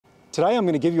Today I'm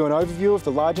going to give you an overview of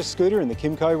the largest scooter in the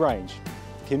Kymco range,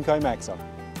 the Kymco Maxer.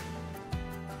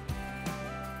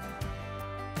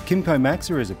 Kymco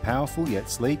Maxer is a powerful yet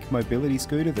sleek mobility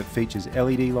scooter that features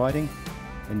LED lighting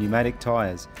and pneumatic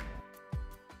tyres.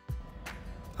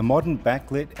 A modern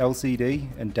backlit LCD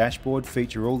and dashboard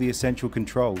feature all the essential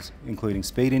controls, including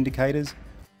speed indicators,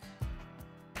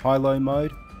 high-low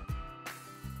mode,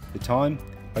 the time,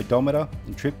 odometer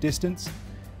and trip distance,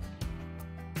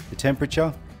 the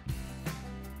temperature,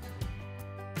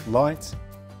 lights,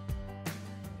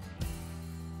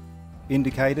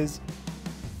 indicators,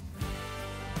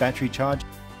 battery charge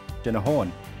and a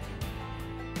horn.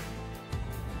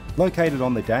 Located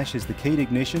on the dash is the keyed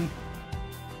ignition,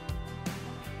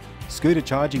 scooter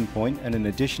charging point and an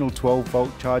additional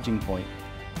 12-volt charging point.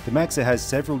 The Maxer has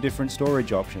several different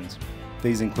storage options.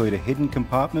 These include a hidden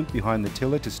compartment behind the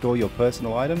tiller to store your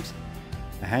personal items,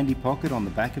 a handy pocket on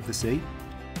the back of the seat.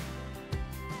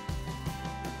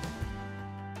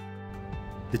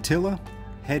 The tiller,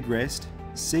 headrest,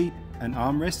 seat and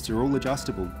armrests are all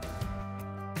adjustable.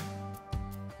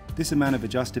 This amount of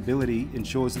adjustability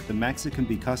ensures that the Maxer can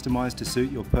be customised to suit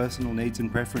your personal needs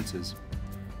and preferences.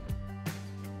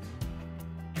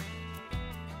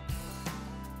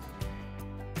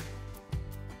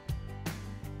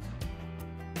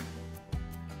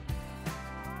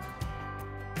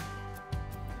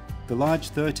 The large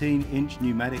 13-inch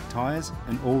pneumatic tyres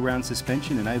and all-round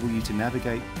suspension enable you to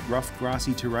navigate rough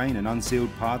grassy terrain and unsealed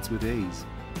paths with ease.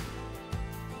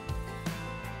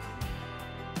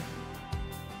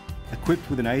 Equipped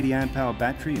with an 80 amp-hour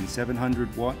battery and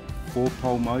 700 watt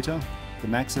 4-pole motor, the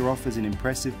Maxer offers an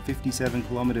impressive 57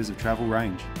 kilometres of travel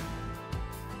range.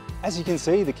 As you can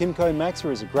see, the Kymco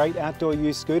Maxer is a great outdoor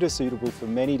use scooter suitable for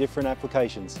many different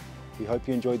applications. We hope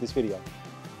you enjoyed this video.